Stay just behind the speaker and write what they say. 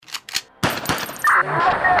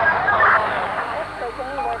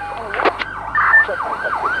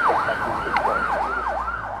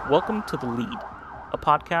Welcome to The Lead, a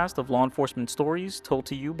podcast of law enforcement stories told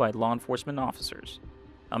to you by law enforcement officers.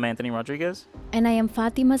 I'm Anthony Rodriguez. And I am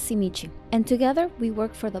Fatima Simichi. And together we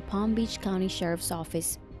work for the Palm Beach County Sheriff's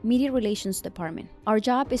Office Media Relations Department. Our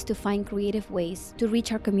job is to find creative ways to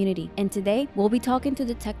reach our community. And today we'll be talking to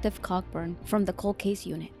Detective Cockburn from the Cold Case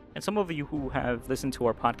Unit. And some of you who have listened to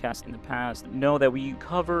our podcast in the past know that we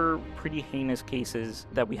cover pretty heinous cases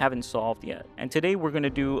that we haven't solved yet. And today we're going to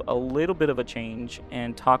do a little bit of a change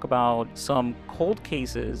and talk about some cold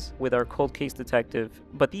cases with our cold case detective.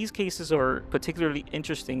 But these cases are particularly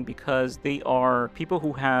interesting because they are people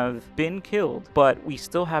who have been killed, but we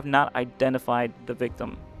still have not identified the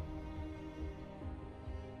victim.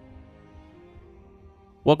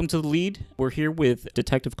 Welcome to The Lead. We're here with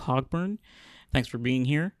Detective Cockburn. Thanks for being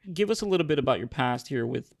here. Give us a little bit about your past here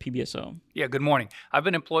with PBSO. Yeah, good morning. I've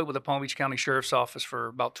been employed with the Palm Beach County Sheriff's Office for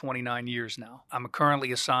about 29 years now. I'm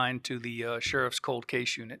currently assigned to the Sheriff's Cold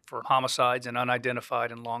Case Unit for homicides and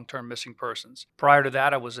unidentified and long-term missing persons. Prior to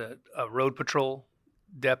that, I was a road patrol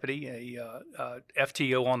deputy, a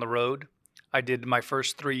FTO on the road. I did my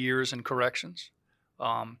first 3 years in corrections.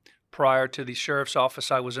 Prior to the Sheriff's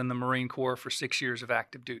Office, I was in the Marine Corps for 6 years of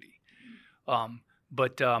active duty.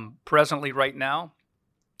 But presently, right now,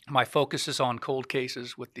 my focus is on cold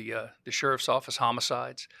cases with the Sheriff's Office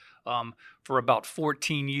homicides. For about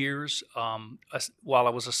 14 years, while I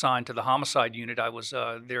was assigned to the homicide unit, I was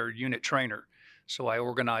their unit trainer. So I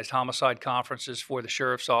organized homicide conferences for the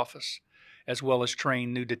Sheriff's Office, as well as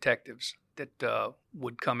trained new detectives that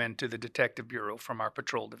would come into the Detective Bureau from our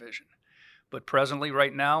patrol division. But presently,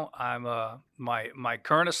 right now, I'm my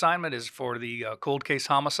current assignment is for the cold case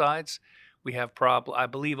homicides. We have, I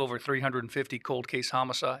believe, over 350 cold case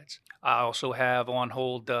homicides. I also have on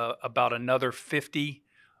hold about another 50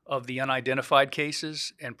 of the unidentified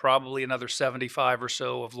cases and probably another 75 or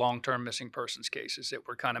so of long-term missing persons cases that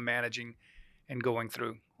we're kind of managing and going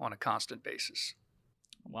through on a constant basis.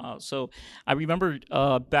 Wow. So I remember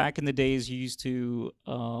back in the days you used to,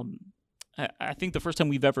 I think the first time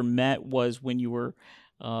we've ever met was when you were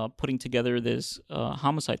putting together this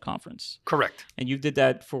homicide conference. Correct. And you did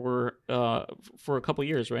that for a couple of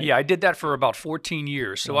years, right? Yeah, I did that for about 14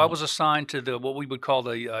 years. So Wow. I was assigned to what we would call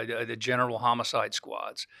the general homicide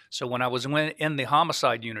squads. So when I was in the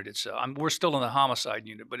homicide unit itself, we're still in the homicide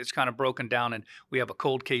unit, but it's kind of broken down, and we have a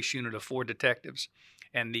cold case unit of 4 detectives,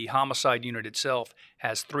 and the homicide unit itself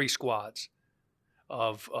has 3 squads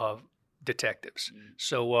of detectives.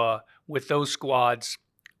 So with those squads,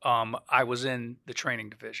 I was in the training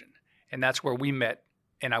division, and that's where we met,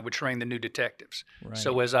 and I would train the new detectives. Right.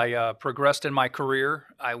 So as I progressed in my career,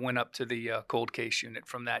 I went up to the cold case unit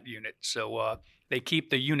from that unit. So they keep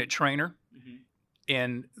the unit trainer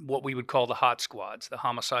in what we would call the hot squads, the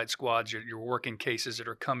homicide squads, your working cases that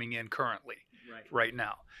are coming in currently right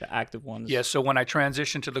now. The active ones. Yeah, so when I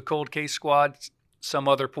transitioned to the cold case squad, some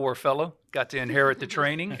other poor fellow got to inherit the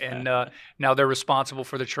training, and now they're responsible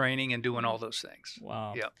for the training and doing all those things.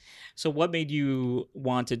 Wow. Yeah. So what made you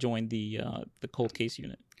want to join the cold case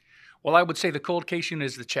unit? Well, I would say the cold case unit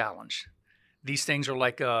is the challenge. These things are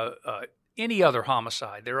like any other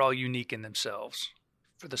homicide. They're all unique in themselves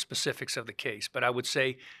for the specifics of the case. But I would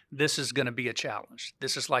say this is going to be a challenge.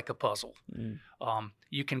 This is like a puzzle.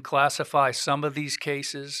 You can classify some of these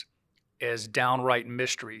cases as downright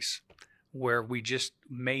mysteries, where we just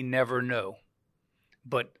may never know.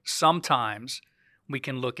 But sometimes we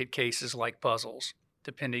can look at cases like puzzles,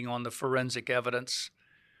 depending on the forensic evidence,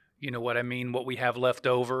 you know what I mean, what we have left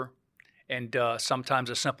over. And sometimes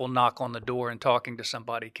a simple knock on the door and talking to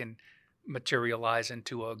somebody can materialize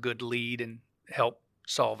into a good lead and help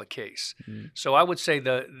solve a case. So I would say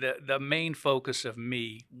the main focus of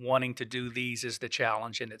me wanting to do these is the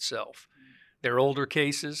challenge in itself. They're older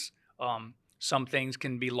cases. Some things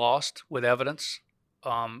can be lost with evidence.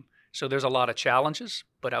 So there's a lot of challenges,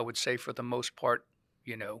 but I would say for the most part,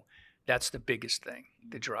 that's the biggest thing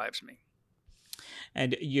that drives me.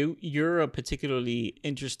 And you're a particularly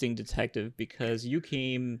interesting detective because you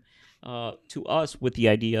came to us with the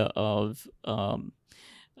idea of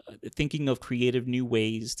thinking of creative new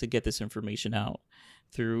ways to get this information out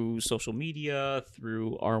through social media,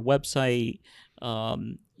 through our website.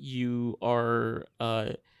 You are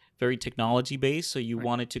very technology based, so you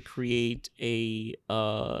wanted to create a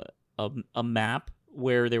map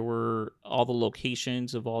where there were all the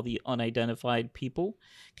locations of all the unidentified people.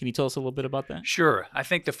 Can you tell us a little bit about that? Sure. I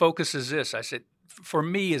think the focus is this. I said, for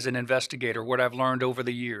me as an investigator, what I've learned over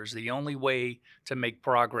the years, the only way to make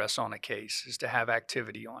progress on a case is to have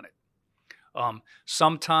activity on it.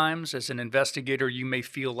 Sometimes, as an investigator, you may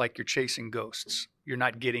feel like you're chasing ghosts. You're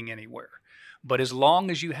not getting anywhere. But as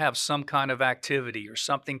long as you have some kind of activity or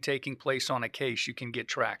something taking place on a case, you can get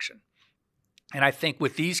traction. And I think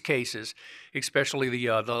with these cases, especially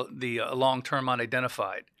the long-term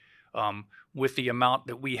unidentified, with the amount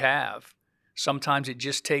that we have, sometimes it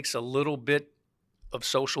just takes a little bit of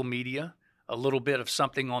social media, a little bit of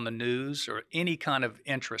something on the news, or any kind of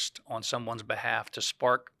interest on someone's behalf to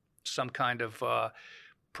spark some kind of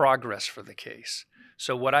progress for the case.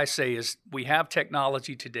 So what I say is we have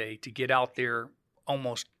technology today to get out there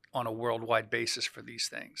almost on a worldwide basis for these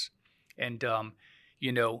things. And,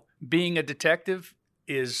 being a detective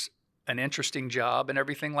is an interesting job and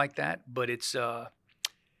everything like that, but it's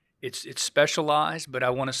specialized. But I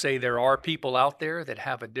want to say there are people out there that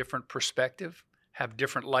have a different perspective, have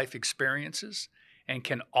different life experiences, and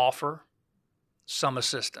can offer some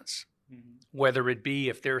assistance. Whether it be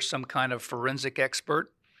if there's some kind of forensic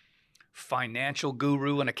expert, financial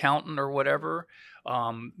guru, an accountant or whatever,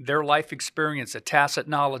 their life experience, a tacit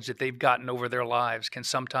knowledge that they've gotten over their lives can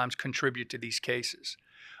sometimes contribute to these cases.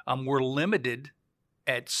 We're limited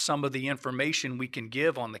at some of the information we can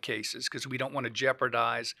give on the cases because we don't want to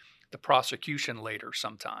jeopardize the prosecution later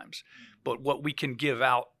sometimes. But what we can give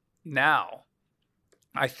out now,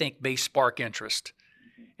 I think, may spark interest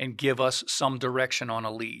and give us some direction on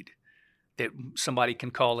a lead that somebody can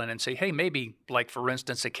call in and say, hey, maybe, like, for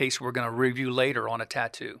instance, a case we're going to review later on a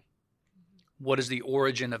tattoo. What is the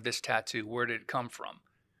origin of this tattoo? Where did it come from?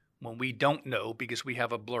 When we don't know because we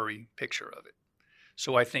have a blurry picture of it.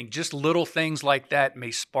 So I think just little things like that may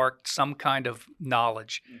spark some kind of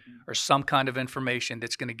knowledge or some kind of information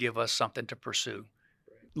that's going to give us something to pursue.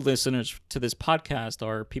 Listeners to this podcast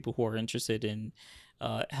are people who are interested in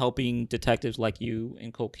helping detectives like you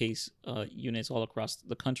in cold case units all across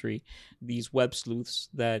the country. These web sleuths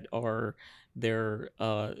that are their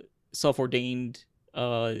self-ordained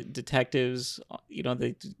detectives,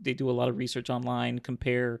 they do a lot of research online,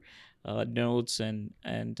 compare notes, and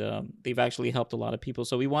they've actually helped a lot of people.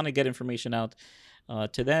 So we want to get information out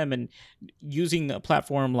to them, and using a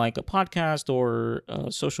platform like a podcast or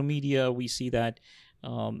social media, we see that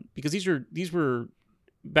because these were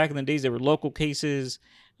back in the days, they were local cases.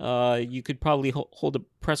 You could probably hold a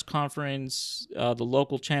press conference. The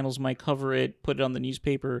local channels might cover it, put it on the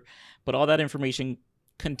newspaper, but all that information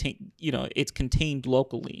it's contained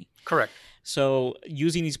locally. Correct. So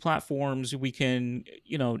using these platforms, we can,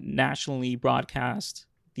 nationally broadcast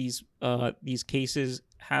these cases,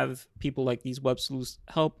 have people like these web sleuths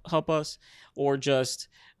help us, or just,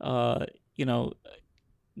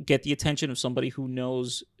 get the attention of somebody who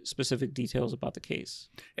knows specific details about the case.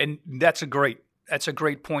 And that's a great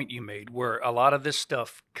point you made, where a lot of this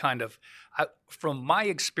stuff from my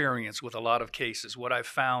experience with a lot of cases, what I've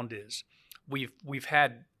found is we've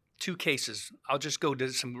had two cases. I'll just go to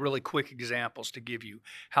some really quick examples to give you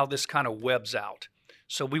how this kind of webs out.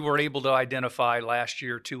 So we were able to identify last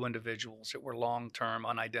year 2 individuals that were long-term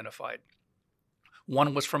unidentified.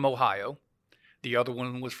 One was from Ohio. The other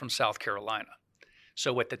one was from South Carolina.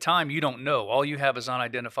 So at the time, you don't know. All you have is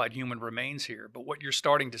unidentified human remains here. But what you're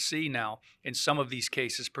starting to see now in some of these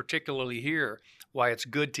cases, particularly here, why it's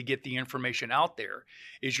good to get the information out there,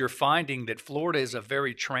 is you're finding that Florida is a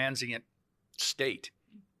very transient state.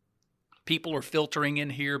 People are filtering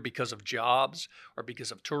in here because of jobs or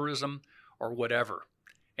because of tourism or whatever.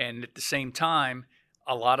 And at the same time,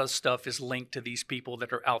 a lot of stuff is linked to these people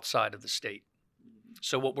that are outside of the state.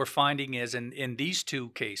 So what we're finding is in these 2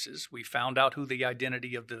 cases, we found out who the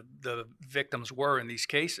identity of the victims were in these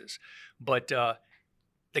cases. But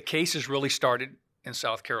the cases really started in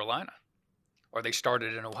South Carolina, or they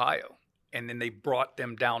started in Ohio, and then they brought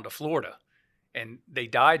them down to Florida, and they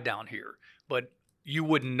died down here. But you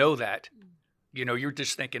wouldn't know that. You're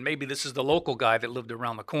just thinking maybe this is the local guy that lived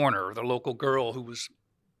around the corner, or the local girl who was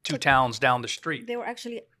 2 towns down the street. They were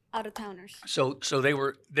actually out-of-towners. So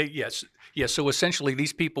So essentially,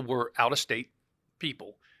 these people were out-of-state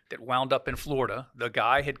people that wound up in Florida. The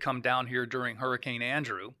guy had come down here during Hurricane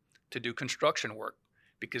Andrew to do construction work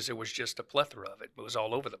because there was just a plethora of it. It was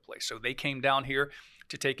all over the place. So they came down here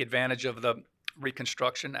to take advantage of the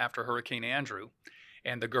reconstruction after Hurricane Andrew.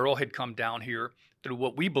 And the girl had come down here through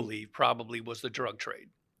what we believe probably was the drug trade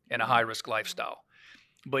and a high-risk lifestyle.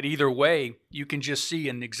 But either way, you can just see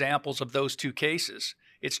in examples of those 2 cases,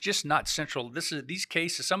 it's just not central.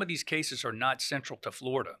 Some of these cases are not central to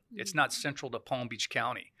Florida. It's not central to Palm Beach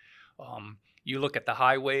County. You look at the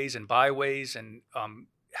highways and byways and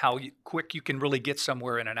how quick you can really get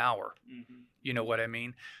somewhere in an hour. You know what I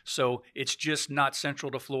mean? So it's just not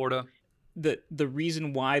central to Florida. The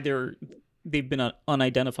reason why they're they've been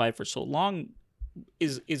unidentified for so long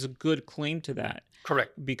is a good claim to that.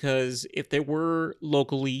 Correct. Because if they were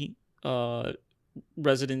locally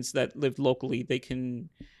residents that lived locally, they can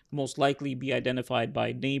most likely be identified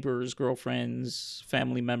by neighbors, girlfriends,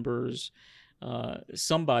 family members,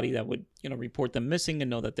 somebody that would report them missing and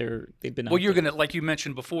know that they've been. Well, out you're there. going to, like you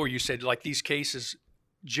mentioned before, you said like these cases,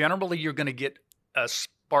 generally you're going to get a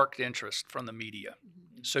sparked interest from the media.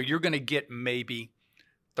 So you're going to get maybe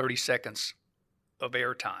 30 seconds of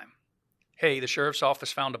airtime. Hey, the sheriff's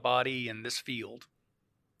office found a body in this field.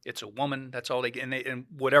 It's a woman. That's all they get, and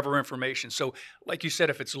whatever information. So, like you said,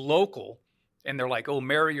 if it's local, and they're like, "Oh,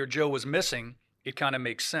 Mary or Joe was missing," it kind of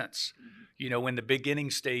makes sense, in the beginning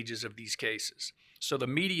stages of these cases. So the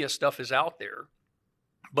media stuff is out there,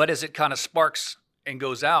 but as it kind of sparks and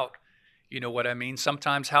goes out, you know what I mean?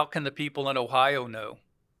 Sometimes, how can the people in Ohio know?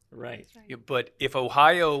 Right. But if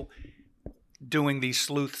Ohio, doing these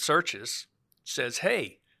sleuth searches, says,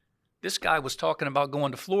 "Hey, this guy was talking about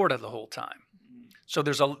going to Florida the whole time." So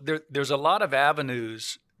there's a lot of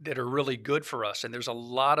avenues that are really good for us, and there's a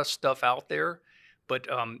lot of stuff out there. But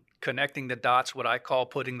connecting the dots, what I call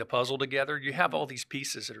putting the puzzle together, you have all these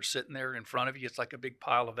pieces that are sitting there in front of you. It's like a big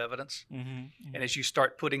pile of evidence. And as you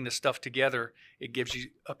start putting the stuff together, it gives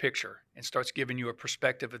you a picture and starts giving you a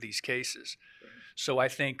perspective of these cases. So I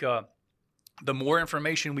think the more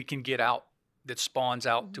information we can get out that spawns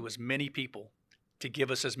out to as many people to give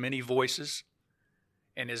us as many voices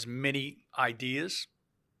and as many ideas,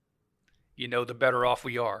 the better off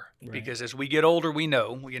we are. Right. Because as we get older, we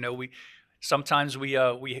sometimes we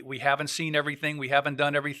haven't seen everything, we haven't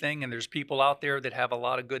done everything, and there's people out there that have a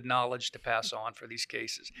lot of good knowledge to pass on for these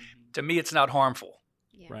cases. To me, it's not harmful.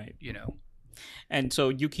 Yeah. Right. And so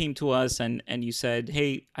you came to us and you said,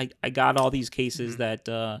 "Hey, I got all these cases that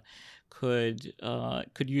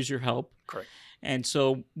could use your help." Correct. And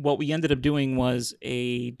so what we ended up doing was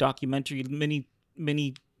a documentary,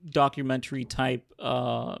 mini documentary type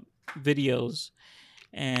videos,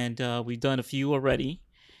 and we've done a few already,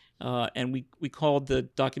 and we called the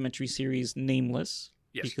documentary series Nameless.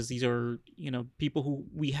 Yes. Because these are people who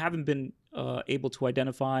we haven't been able to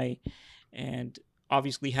identify, and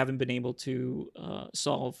obviously haven't been able to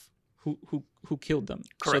solve who killed them.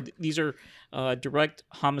 Correct. So these are direct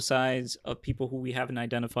homicides of people who we haven't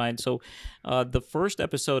identified. So the first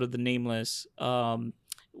episode of the Nameless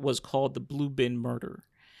was called The Blue Bin Murder.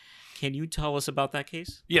 Can you tell us about that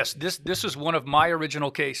case? Yes, this is one of my original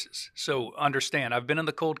cases. So understand, I've been in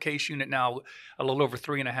the cold case unit now a little over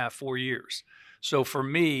 4 years. So for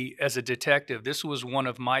me, as a detective, this was one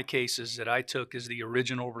of my cases that I took as the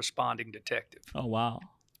original responding detective. Oh, wow.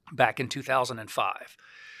 Back in 2005.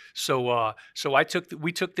 So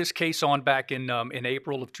we took this case on back in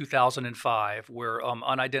April of 2005, where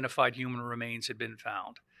unidentified human remains had been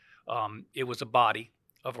found. It was a body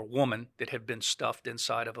of a woman that had been stuffed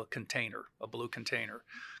inside of a container, a blue container,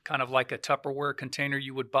 kind of like a Tupperware container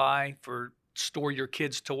you would buy for store your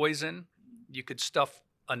kids' toys in. You could stuff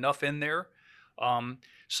enough in there.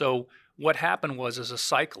 So what happened was, as a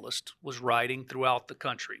cyclist was riding throughout the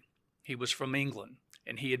country, he was from England,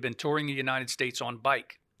 and he had been touring the United States on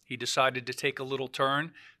bike. He decided to take a little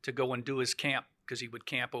turn to go and do his camp, because he would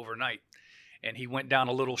camp overnight. And he went down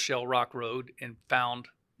a little shell rock road and found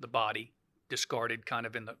the body discarded kind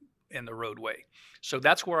of in the roadway. So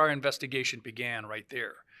that's where our investigation began, right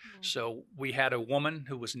there. Mm-hmm. So we had a woman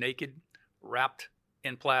who was naked, wrapped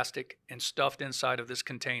in plastic, and stuffed inside of this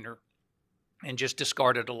container, and just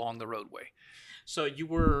discarded along the roadway. So you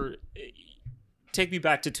were... Take me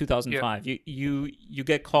back to 2005. Yeah. You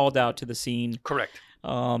get called out to the scene. Correct.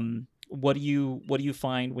 What do you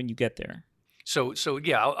find when you get there? So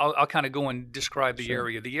yeah, I'll kind of go and describe the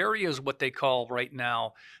area. The area is what they call right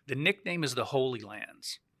now, the nickname is the Holy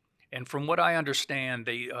Lands. And from what I understand,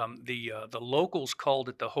 the locals called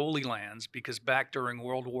it the Holy Lands because back during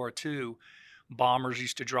World War II, bombers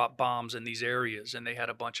used to drop bombs in these areas, and they had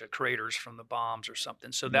a bunch of craters from the bombs or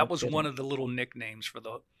something. So that was one of the little nicknames for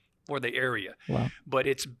the area. Wow. But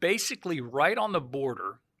it's basically right on the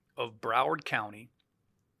border of Broward County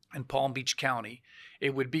and Palm Beach County.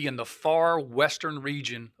 It would be in the far western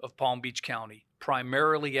region of Palm Beach County,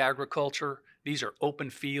 primarily agriculture. These are open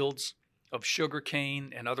fields of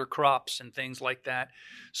sugarcane and other crops and things like that.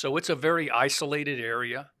 So it's a very isolated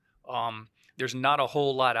area. There's not a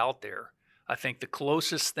whole lot out there. I think the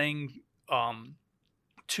closest thing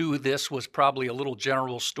to this was probably a little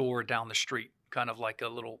general store down the street, kind of like a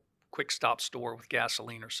little quick stop store with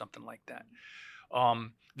gasoline or something like that.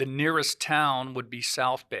 The nearest town would be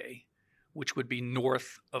South Bay, which would be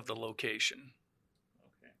north of the location.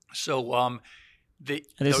 Okay. So And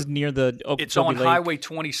this is near the it's on Okeechobee Lake. Highway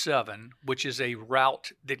 27, which is a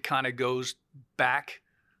route that kind of goes back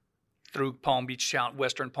through Palm Beach County,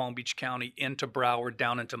 western Palm Beach County, into Broward,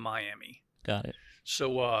 down into Miami. Got it.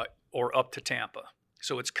 So, or up to Tampa.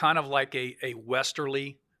 So it's kind of like a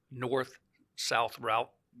westerly north-south route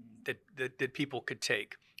that people could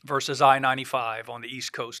take versus I-95 on the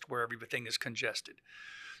East Coast where everything is congested.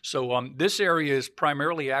 So this area is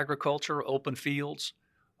primarily agriculture, open fields.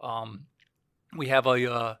 We have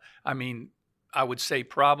I would say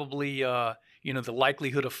probably, the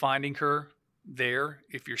likelihood of finding her there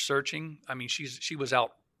if you're searching. I mean, she was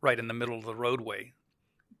out right in the middle of the roadway.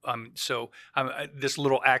 This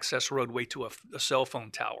little access roadway to a cell phone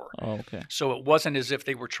tower. Oh, okay. So it wasn't as if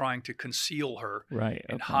they were trying to conceal her and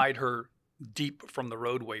okay. hide her deep from the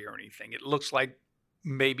roadway or anything. It looks like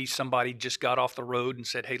maybe somebody just got off the road and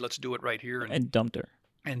said, "Hey, let's do it right here," and dumped her.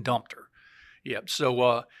 Yeah.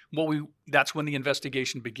 So that's when the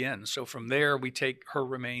investigation begins. So from there, we take her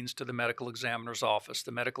remains to the medical examiner's office.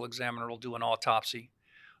 The medical examiner will do an autopsy.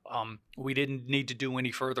 We didn't need to do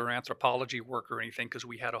any further anthropology work or anything because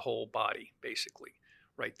we had a whole body basically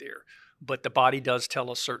right there. But the body does tell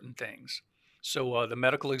us certain things. So the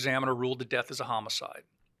medical examiner ruled the death as a homicide.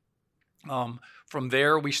 From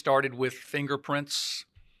there, we started with fingerprints,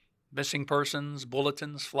 missing persons,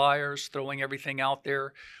 bulletins, flyers, throwing everything out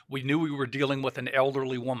there. We knew we were dealing with an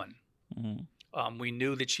elderly woman. Mm-hmm. We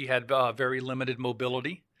knew that she had very limited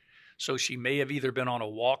mobility. So she may have either been on a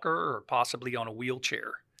walker or possibly on a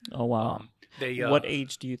wheelchair. Oh, wow. What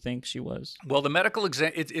age do you think she was? Well, the medical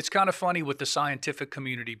exam, it's kind of funny with the scientific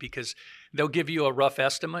community because they'll give you a rough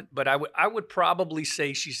estimate, but I would probably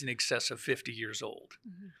say she's in excess of 50 years old.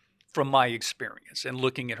 Mm-hmm. From my experience and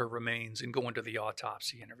looking at her remains and going to the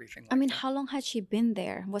autopsy and everything like that. How long had she been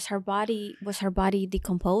there? Was her body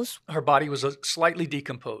decomposed? Her body was slightly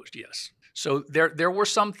decomposed, yes. So there were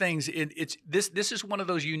some things. This is one of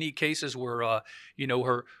those unique cases where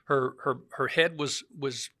her head was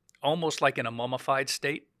almost like in a mummified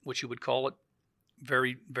state, which you would call it,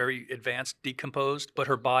 very very advanced, decomposed, but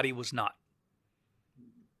her body was not.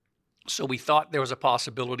 So we thought there was a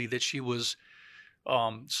possibility that she was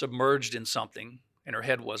submerged in something and her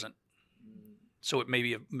head wasn't. So it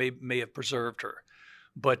may have preserved her.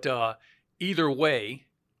 But either way,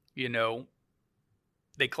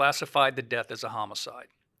 they classified the death as a homicide.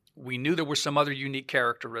 We knew there were some other unique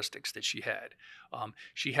characteristics that she had.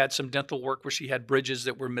 She had some dental work where she had bridges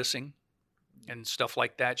that were missing and stuff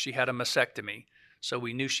like that. She had a mastectomy. So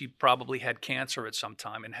we knew she probably had cancer at some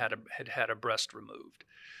time and had a breast removed.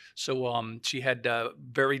 So she had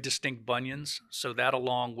very distinct bunions. So that,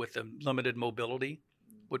 along with the limited mobility,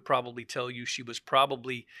 would probably tell you she was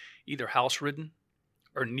probably either house-ridden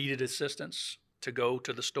or needed assistance to go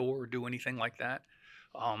to the store or do anything like that.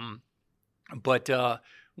 But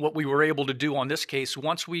what we were able to do on this case,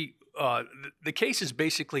 once the case is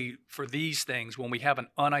basically for these things, when we have an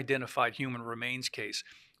unidentified human remains case,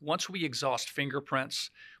 once we exhaust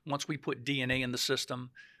fingerprints, once we put DNA in the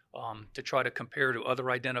system, to try to compare to other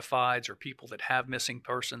identifieds or people that have missing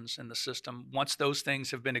persons in the system. Once those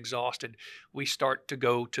things have been exhausted, we start to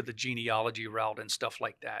go to the genealogy route and stuff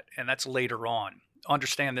like that. And that's later on.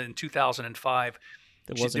 Understand that in 2005,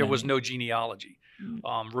 there was no genealogy.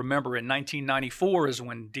 Mm-hmm. Remember, in 1994 is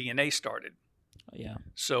when DNA started. Yeah.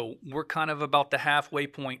 So we're kind of about the halfway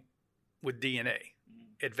point with DNA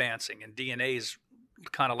advancing. And DNA is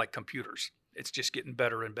kind of like computers. It's just getting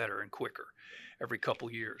better and better and quicker every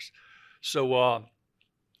couple years. So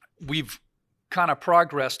we've kind of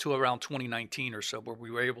progressed to around 2019 or so where we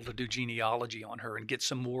were able to do genealogy on her and get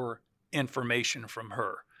some more information from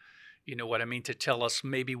her. You know what I mean? To tell us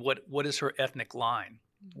maybe what is her ethnic line?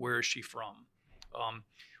 Where is she from?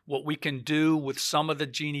 What we can do with some of the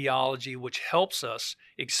genealogy, which helps us,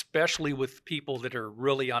 especially with people that are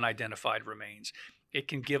really unidentified remains. It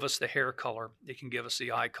can give us the hair color. It can give us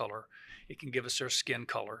the eye color. It can give us their skin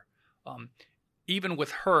color. Even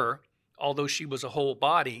with her, although she was a whole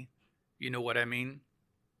body, you know what I mean?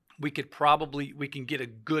 We can get a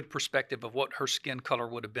good perspective of what her skin color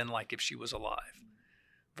would have been like if she was alive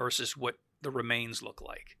versus what the remains look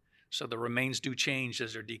like. So the remains do change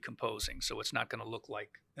as they're decomposing. So it's not going to look like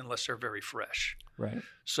unless they're very fresh. Right.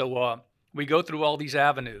 So we go through all these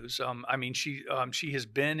avenues. She has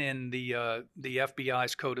been in the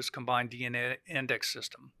FBI's CODIS Combined DNA Index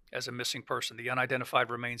System as a missing person. The unidentified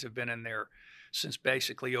remains have been in there since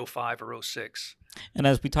basically 05 or 06. And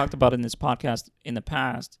as we talked about in this podcast in the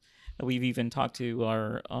past, we've even talked to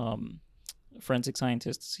our forensic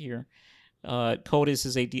scientists here. CODIS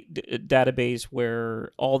is a database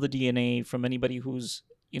where all the DNA from anybody who's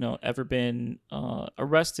ever been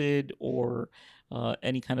arrested or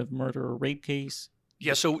any kind of murder or rape case.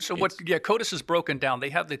 Yeah. So what? Yeah, CODIS is broken down. They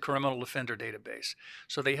have the criminal offender database.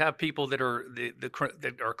 So they have people that are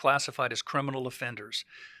that are classified as criminal offenders.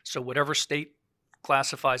 So whatever state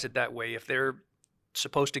classifies it that way, if they're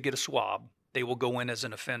supposed to get a swab, they will go in as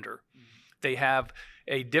an offender. They have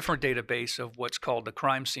a different database of what's called the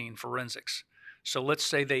crime scene forensics. So let's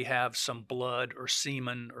say they have some blood or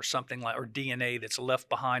semen or something like, or DNA that's left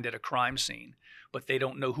behind at a crime scene, but they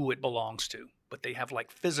don't know who it belongs to, but they have like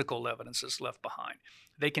physical evidence that's left behind.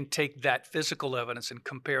 They can take that physical evidence and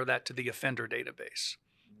compare that to the offender database.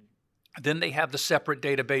 Then they have the separate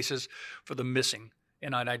databases for the missing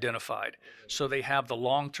and unidentified. So they have the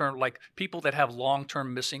long-term, like people that have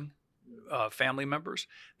long-term missing family members,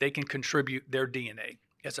 they can contribute their DNA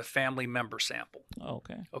as a family member sample.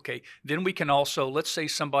 Okay. Then we can also, let's say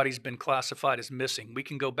somebody's been classified as missing. We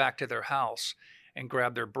can go back to their house and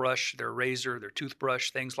grab their brush, their razor, their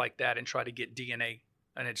toothbrush, things like that, and try to get DNA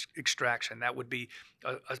and its extraction. That would be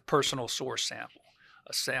a personal source sample,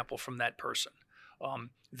 a sample from that person.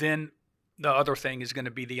 Then the other thing is going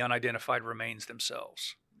to be the unidentified remains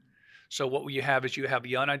themselves. So what you have is you have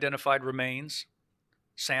the unidentified remains,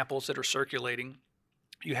 samples that are circulating.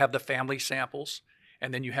 You have the family samples,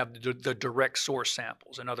 and then you have the direct source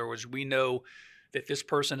samples. In other words, we know that this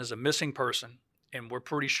person is a missing person, and we're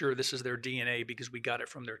pretty sure this is their DNA because we got it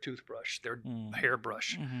from their toothbrush, their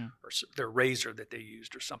hairbrush, or their razor that they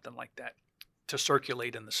used or something like that to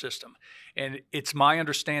circulate in the system. And it's my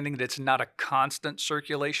understanding that it's not a constant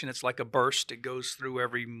circulation. It's like a burst. It goes through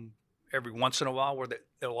every once in a while where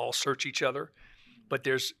they'll all search each other. But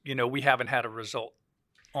we haven't had a result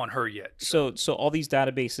on her yet. So all these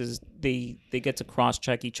databases, they get to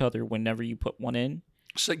cross-check each other whenever you put one in?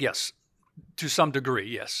 So yes, to some degree,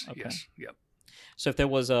 yes. Okay. Yes, yep. So if there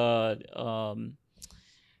was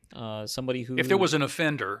somebody who... If there was an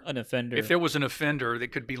offender. If there was an offender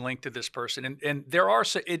that could be linked to this person. And there are...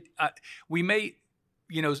 we may,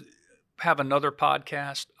 have another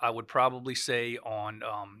podcast, I would probably say, on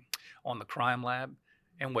the crime lab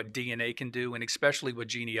and what DNA can do, and especially with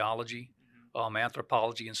genealogy,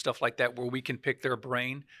 anthropology and stuff like that, where we can pick their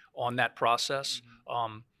brain on that process.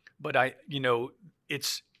 But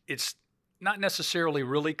it's not necessarily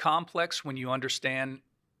really complex when you understand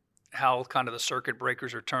how kind of the circuit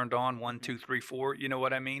breakers are turned on, 1, 2, 3, 4. You know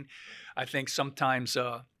what I mean? I think sometimes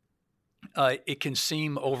it can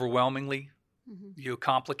seem overwhelmingly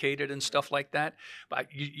complicated and stuff like that. But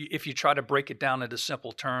if you try to break it down into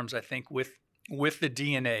simple terms, I think with the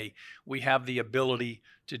DNA, we have the ability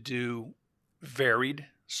to do varied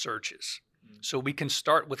searches. So we can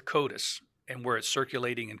start with CODIS and where it's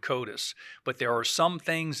circulating in CODIS, but there are some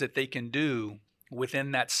things that they can do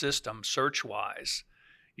within that system search-wise,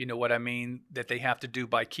 you know what I mean, that they have to do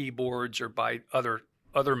by keyboards or by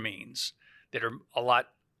other means that are a lot,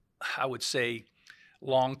 I would say,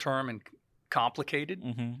 long-term and complicated,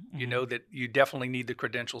 that you definitely need the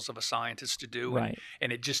credentials of a scientist to do. Right.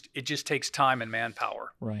 And it just takes time and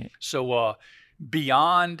manpower. Right. So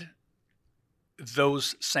beyond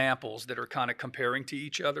those samples that are kind of comparing to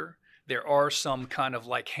each other, there are some kind of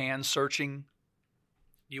like hand searching,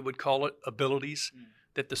 you would call it, abilities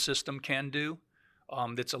that the system can do.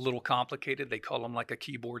 That's a little complicated. They call them like a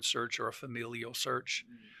keyboard search or a familial search.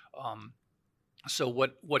 So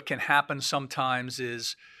what can happen sometimes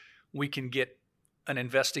is we can get an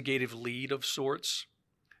investigative lead of sorts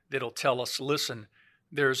that'll tell us, listen,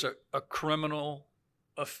 there's a criminal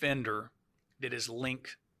offender that is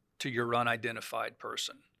linked to your unidentified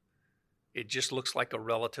person. It just looks like a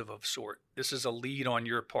relative of sort. This is a lead on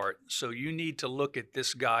your part. So you need to look at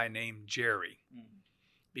this guy named Jerry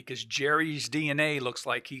because Jerry's DNA looks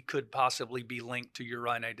like he could possibly be linked to your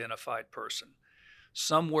unidentified person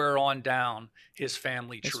somewhere on down his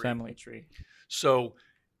family tree. So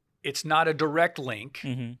it's not a direct link.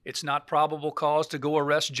 It's not probable cause to go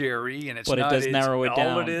arrest Jerry, and it does narrow it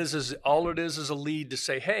down. All it is a lead to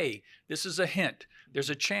say, hey, this is a hint. There's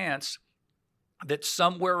a chance that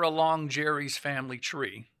somewhere along Jerry's family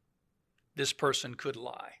tree, this person could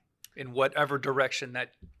lie in whatever direction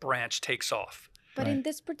that branch takes off. But in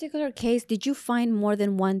this particular case, did you find more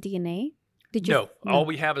than one DNA? No. All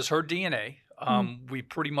we have is her DNA. We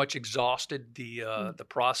pretty much exhausted the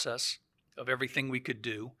process of everything we could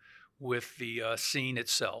do with the scene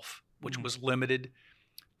itself, which was limited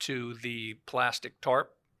to the plastic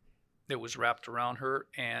tarp that was wrapped around her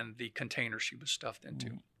and the container she was stuffed into.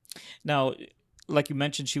 Now, like you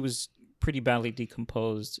mentioned, she was pretty badly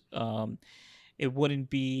decomposed. It wouldn't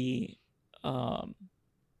be, and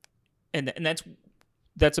that's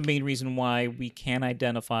that's a main reason why we can't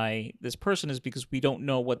identify this person, is because we don't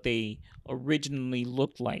know what they originally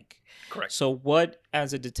looked like. Correct. So what,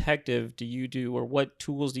 as a detective, do you do, or what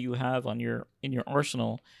tools do you have on your in your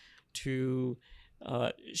arsenal to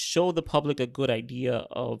show the public a good idea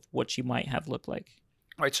of what she might have looked like?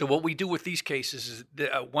 All right. So what we do with these cases is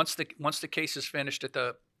once the case is finished at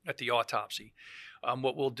the autopsy,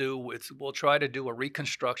 what we'll do is we'll try to do a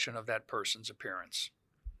reconstruction of that person's appearance.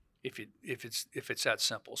 If it's that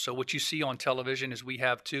simple. So what you see on television is we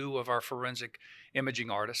have two of our forensic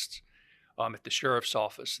imaging artists at the sheriff's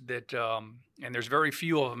office that, and there's very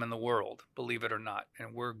few of them in the world, believe it or not,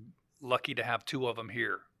 and we're lucky to have two of them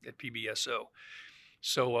here at PBSO.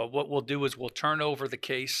 So what we'll do is we'll turn over the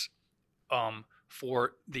case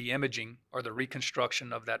for the imaging or the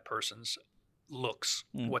reconstruction of that person's looks,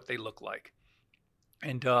 what they look like,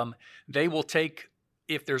 and they will take.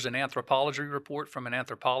 If there's an anthropology report from an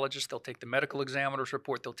anthropologist, they'll take the medical examiner's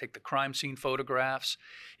report, they'll take the crime scene photographs.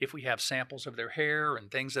 If we have samples of their hair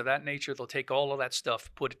and things of that nature, they'll take all of that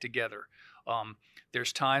stuff, put it together.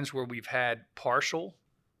 There's times where we've had partial,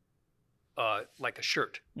 like a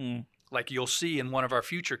shirt, like you'll see in one of our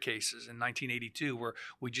future cases in 1982, where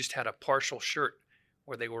we just had a partial shirt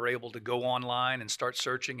where they were able to go online and start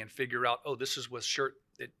searching and figure out, oh, this was shirt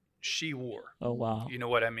that she wore. Oh, wow. You know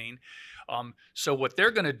what I mean? So what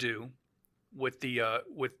they're going to do with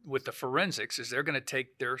the forensics is they're going to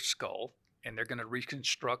take their skull and they're going to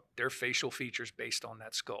reconstruct their facial features based on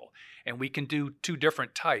that skull. And we can do two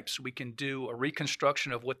different types. We can do a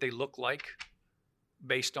reconstruction of what they look like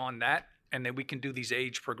based on that, and then we can do these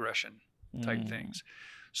age progression type things.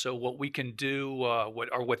 So what we can do,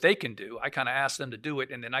 what they can do, I kind of ask them to do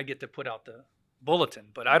it, and then I get to put out the bulletin,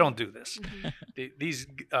 but I don't do this.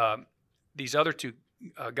 These other two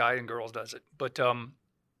guy and girls does it. But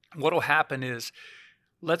what will happen is,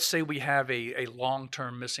 let's say we have a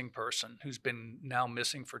long-term missing person who's been now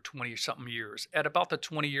missing for 20-something years. At about the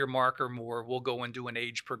 20-year mark or more, we'll go and do an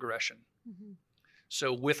age progression.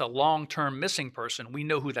 So with a long-term missing person, we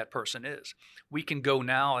know who that person is. We can go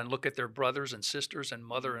now and look at their brothers and sisters and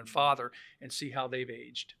mother and father and see how they've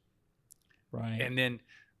aged. Right. And then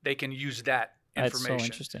they can use that information.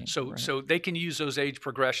 That's so interesting. So they can use those age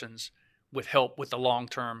progressions with help with the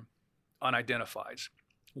long-term unidentifieds.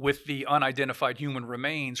 With the unidentified human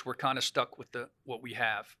remains, we're kind of stuck with what we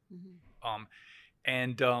have.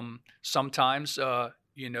 Sometimes,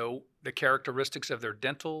 the characteristics of their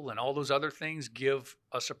dental and all those other things give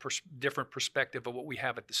us a different perspective of what we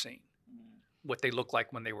have at the scene, what they look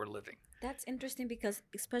like when they were living. That's interesting, because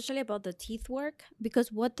especially about the teeth work,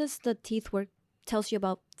 because what does the teeth work tells you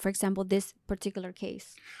about, for example, this particular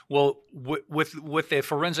case? Well, with a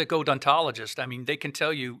forensic odontologist, I mean, they can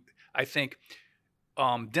tell you, I think,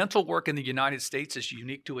 dental work in the United States is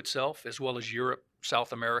unique to itself, as well as Europe,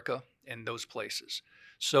 South America, and those places.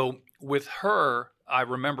 So with her, I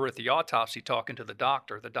remember at the autopsy talking to the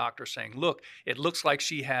doctor saying, look, it looks like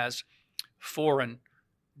she has foreign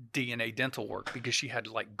DNA dental work because she had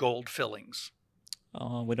like gold fillings.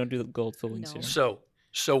 Oh, we don't do the gold fillings here.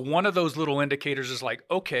 So one of those little indicators is like,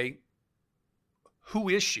 okay, who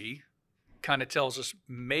is she? Kind of tells us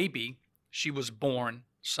maybe she was born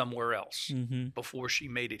somewhere else before she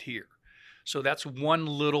made it here. So that's one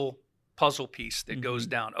little puzzle piece that goes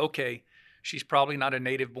down. Okay, she's probably not a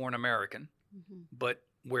native-born American, but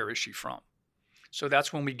where is she from? So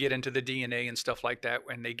that's when we get into the DNA and stuff like that,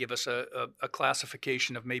 and they give us a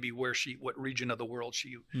classification of maybe what region of the world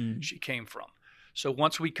she came from. So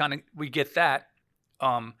once we get that,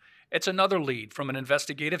 it's another lead from an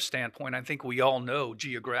investigative standpoint. I think we all know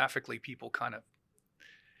geographically people kind of,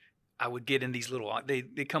 I would get in these little, they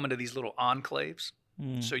come into these little enclaves.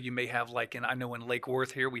 So you may have I know in Lake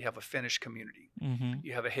Worth here, we have a Finnish community.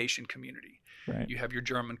 You have a Haitian community. Right. You have your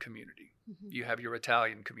German community. You have your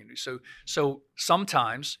Italian community. So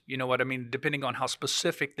sometimes, you know what I mean, depending on how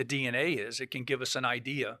specific the DNA is, it can give us an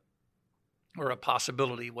idea or a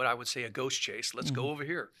possibility, what I would say a ghost chase. Let's go over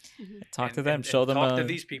here. Talk to them, show them. Talk to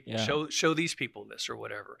these people, show these people this or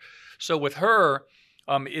whatever. So with her,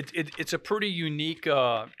 it's a pretty unique,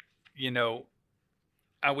 I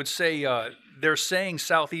would say they're saying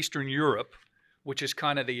Southeastern Europe, which is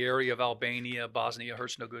kind of the area of Albania, Bosnia,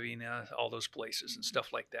 Herzegovina, all those places and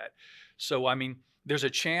stuff like that. So, I mean, there's a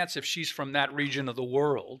chance if she's from that region of the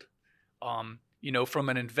world, from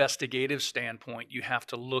an investigative standpoint, you have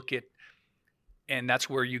to look at, and that's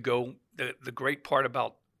where you go. The great part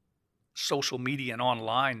about social media and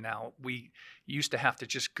online now, we used to have to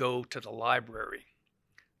just go to the library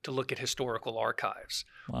to look at historical archives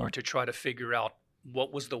or to try to figure out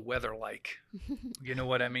what was the weather like. You know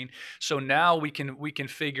what I mean? So now we can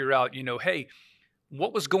figure out, hey,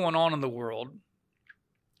 what was going on in the world,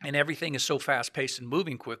 and everything is so fast-paced and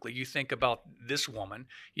moving quickly. You think about this woman,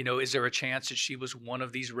 is there a chance that she was one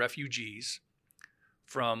of these refugees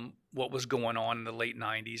from what was going on in the late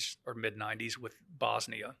 90s or mid-90s with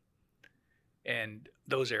Bosnia and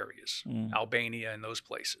those areas, Albania and those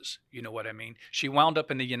places? You know what I mean? She wound up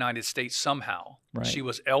in the United States somehow. Right. She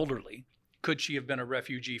was elderly. Could she have been a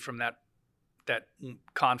refugee from that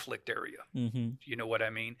conflict area? You know what I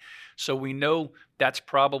mean? So we know that's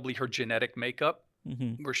probably her genetic makeup,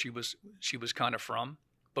 where she was kind of from.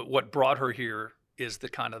 But what brought her here is the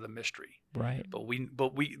kind of the mystery. Right.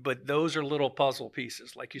 But those are little puzzle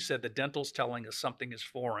pieces. Like you said, the dental's telling us something is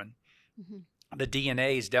foreign. The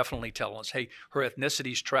DNA is definitely telling us, hey, her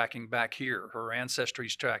ethnicity's tracking back here. Her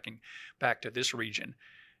ancestry's tracking back to this region.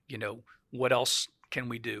 What else can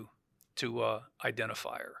we do to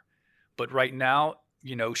identify her? But right now,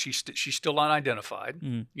 she's still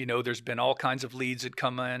unidentified. There's been all kinds of leads that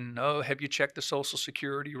come in. Oh, have you checked the Social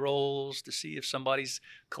Security rolls to see if somebody's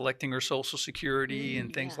collecting her Social Security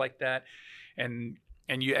and things like that? And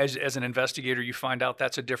you, as an investigator, you find out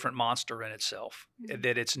that's a different monster in itself.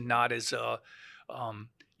 That it's not as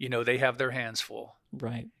they have their hands full.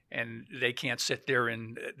 Right. And they can't sit there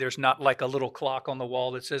and there's not like a little clock on the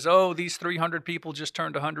wall that says, oh, these 300 people just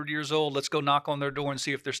turned 100 years old. Let's go knock on their door and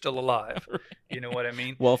see if they're still alive. Right. You know what I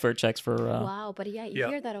mean? Welfare checks for... Wow, but you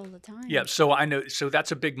hear that all the time. Yeah, so I know. So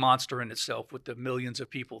that's a big monster in itself with the millions of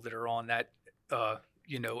people that are on that, and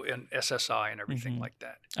SSI and everything like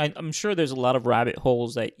that. I'm sure there's a lot of rabbit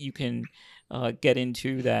holes that you can get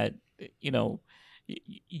into that,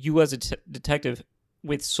 you as a detective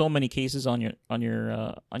with so many cases on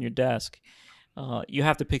your desk, you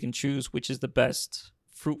have to pick and choose which is the best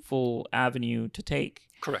fruitful avenue to take.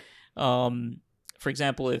 Correct. For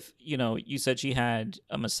example, if you said she had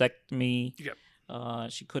a mastectomy,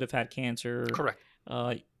 she could have had cancer. Correct.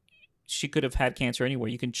 She could have had cancer anywhere.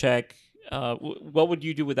 You can check. What would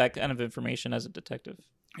you do with that kind of information as a detective?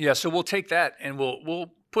 Yeah, so we'll take that and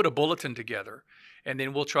we'll put a bulletin together. And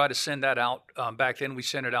then we'll try to send that out. Back then, we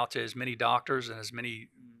sent it out to as many doctors and as many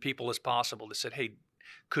people as possible that said, hey,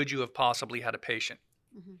 could you have possibly had a patient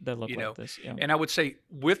that looked like this? Yeah. And I would say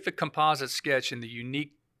with the composite sketch and the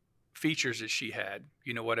unique features that she had,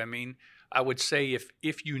 you know what I mean? I would say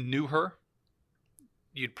if you knew her,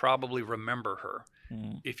 you'd probably remember her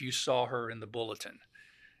if you saw her in the bulletin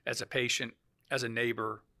as a patient, as a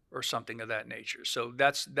neighbor, or something of that nature. So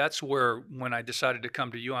that's where, when I decided to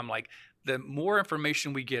come to you, I'm like, the more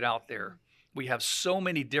information we get out there, we have so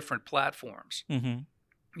many different platforms,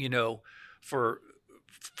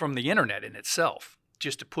 from the internet in itself,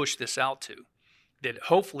 just to push this out to, that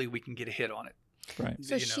hopefully we can get a hit on it. Right.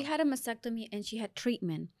 So she had a mastectomy and she had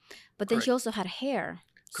treatment, but then Correct. she also had hair.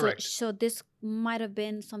 Correct. So this might have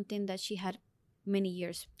been something that she had many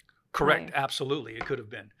years. Correct. prior. Absolutely. It could have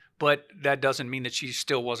been. But that doesn't mean that she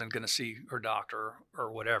still wasn't going to see her doctor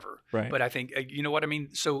or whatever. Right. But I think, you know what I mean?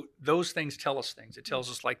 So those things tell us things. It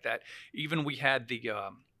tells us like that. Even we had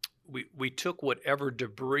we took whatever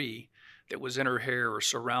debris that was in her hair or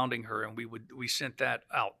surrounding her, and we sent that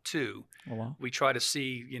out too. Oh, wow. We try to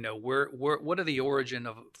see, what are the origin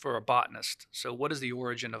of, for a botanist? So what is the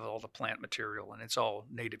origin of all the plant material? And it's all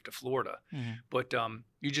native to Florida. But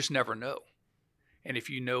you just never know. And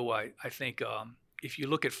if you know, I think if you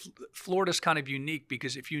look at Florida's kind of unique,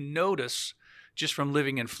 because if you notice just from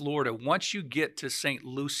living in Florida, once you get to St.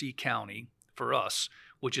 Lucie County for us,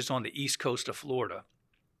 which is on the east coast of Florida,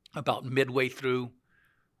 about midway through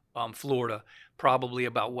Florida, probably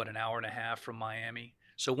about an hour and a half from Miami.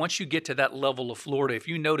 So once you get to that level of Florida, if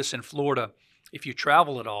you notice in Florida, if you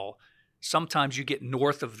travel at all, sometimes you get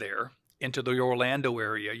north of there into the Orlando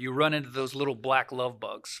area, you run into those little black love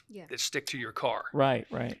bugs that stick to your car. Right,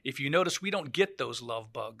 right. If you notice, we don't get those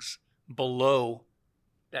love bugs below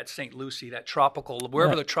that St. Lucie, that tropical,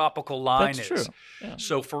 wherever the tropical line That's is. true. Yeah.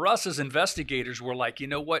 So for us as investigators, we're like, you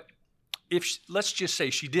know what? Let's just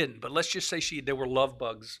say she didn't, but let's just say there were love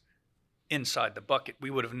bugs inside the bucket. We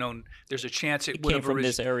would have known there's a chance it would came have from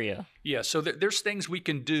this area. Yeah, so there's things we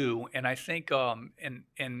can do, and I think,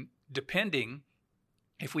 and depending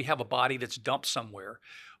if we have a body that's dumped somewhere,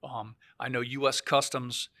 I know U.S.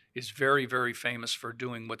 Customs is very, very famous for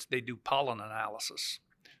doing they do pollen analysis.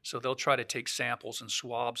 So they'll try to take samples and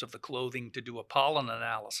swabs of the clothing to do a pollen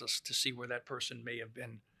analysis to see where that person may have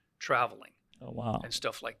been traveling. Oh, wow. And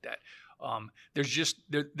stuff like that.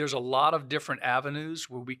 There's a lot of different avenues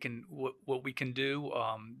where we can what we can do.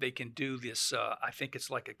 They can do this. I think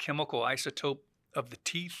it's like a chemical isotope of the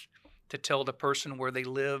teeth to tell the person where they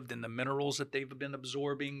lived and the minerals that they've been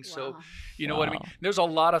absorbing. Wow. So, you know what I mean? There's a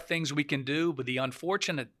lot of things we can do, but the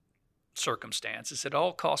unfortunate circumstances. It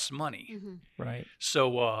all costs money. Mm-hmm. Right.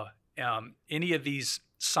 So any of these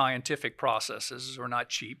scientific processes are not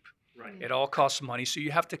cheap. Right. It all costs money. So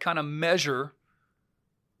you have to kind of measure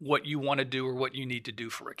what you want to do or what you need to do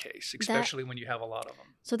for a case, especially when you have a lot of them.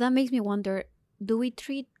 So that makes me wonder, do we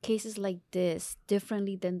treat cases like this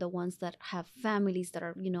differently than the ones that have families that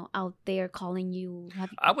are, out there calling you?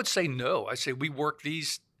 I would say no. I say we work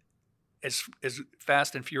these as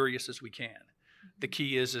fast and furious as we can. Mm-hmm. The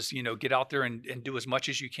key is get out there and do as much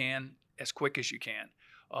as you can, as quick as you can.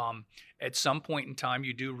 At some point in time,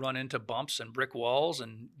 you do run into bumps and brick walls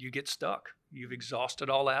and you get stuck. You've exhausted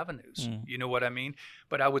all avenues. You know what I mean?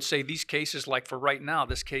 But I would say these cases, like for right now,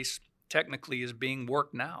 this case technically is being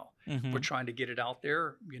worked now. Mm-hmm. We're trying to get it out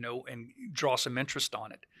there, and draw some interest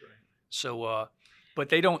on it. Right. So, but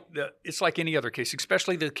they don't, it's like any other case,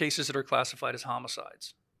 especially the cases that are classified as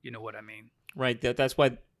homicides. You know what I mean? Right. That's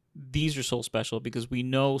why these are so special, because we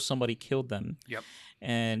know somebody killed them. Yep.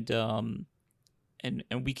 And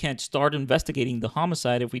we can't start investigating the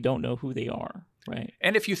homicide if we don't know who they are, right?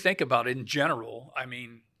 And if you think about it in general, I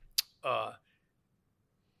mean,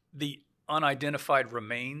 the unidentified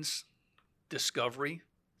remains discovery,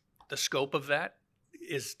 the scope of that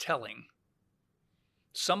is telling.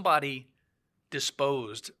 Somebody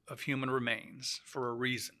disposed of human remains for a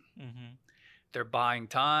reason. Mm-hmm. They're buying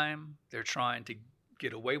time. They're trying to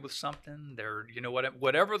get away with something. They're,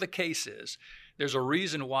 whatever the case is, there's a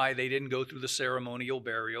reason why they didn't go through the ceremonial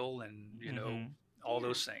burial and, all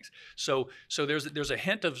those things. So there's a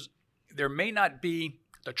hint of, there may not be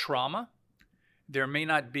the trauma. There may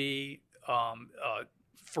not be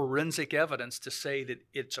forensic evidence to say that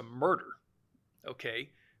it's a murder,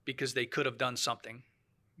 okay, because they could have done something,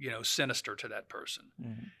 sinister to that person.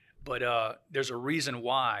 Mm-hmm. But there's a reason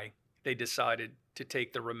why they decided to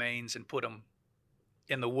take the remains and put them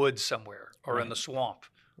in the woods somewhere or in the swamp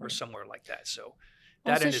or somewhere like that. So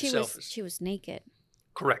that also, in itself she was naked.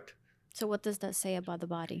 Correct. So what does that say about the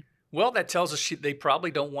body? Well, that tells us they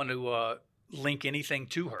probably don't want to link anything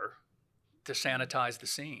to her to sanitize the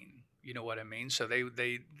scene. You know what I mean? So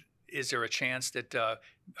they is there a chance that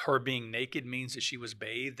her being naked means that she was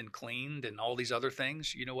bathed and cleaned and all these other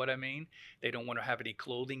things? You know what I mean? They don't want to have any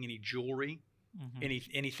clothing, any jewelry,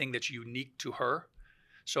 anything that's unique to her.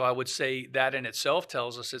 So I would say that in itself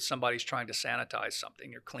tells us that somebody's trying to sanitize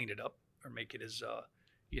something or clean it up or make it as,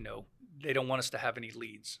 they don't want us to have any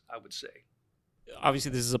leads, I would say.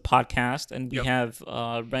 Obviously, this is a podcast, and we have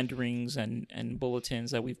renderings and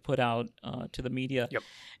bulletins that we've put out to the media. Yep.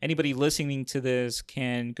 Anybody listening to this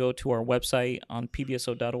can go to our website on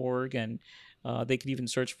pbso.org, and they can even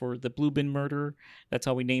search for the Blue Bin murder. That's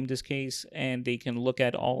how we named this case, and they can look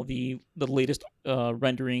at all the latest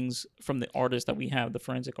renderings from the artists that we have, the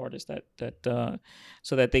forensic artists that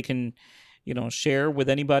so that they can share with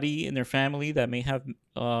anybody in their family that may have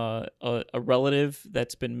a relative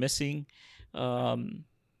that's been missing. And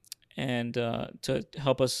to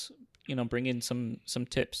help us, bring in some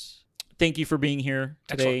tips. Thank you for being here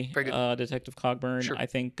today, Detective Cogburn. Sure. I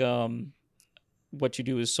think what you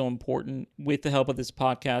do is so important. With the help of this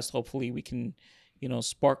podcast, hopefully we can,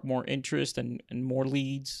 spark more interest and more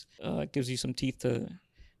leads. It gives you some teeth to.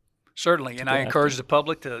 Certainly, and I encourage the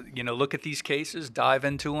public to, look at these cases, dive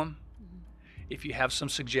into them. If you have some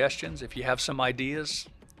suggestions, if you have some ideas.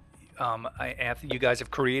 Anthony, you guys have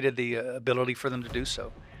created the ability for them to do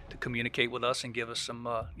so, to communicate with us and give us some,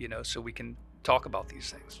 so we can talk about these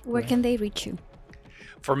things. Where can they reach you?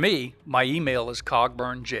 For me, my email is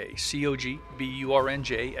cogburnj,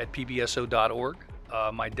 COGBURNJ @pbso.org.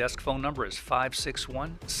 My desk phone number is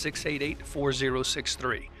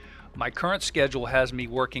 561-688-4063. My current schedule has me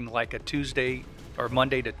working like a Tuesday or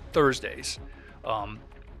Monday to Thursdays.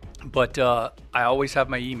 But I always have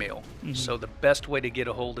my email. Mm-hmm. So the best way to get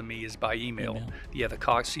a hold of me is by email. Yeah, the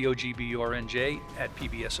COGBURNJ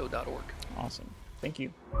 @pbso.org. Awesome. Thank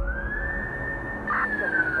you.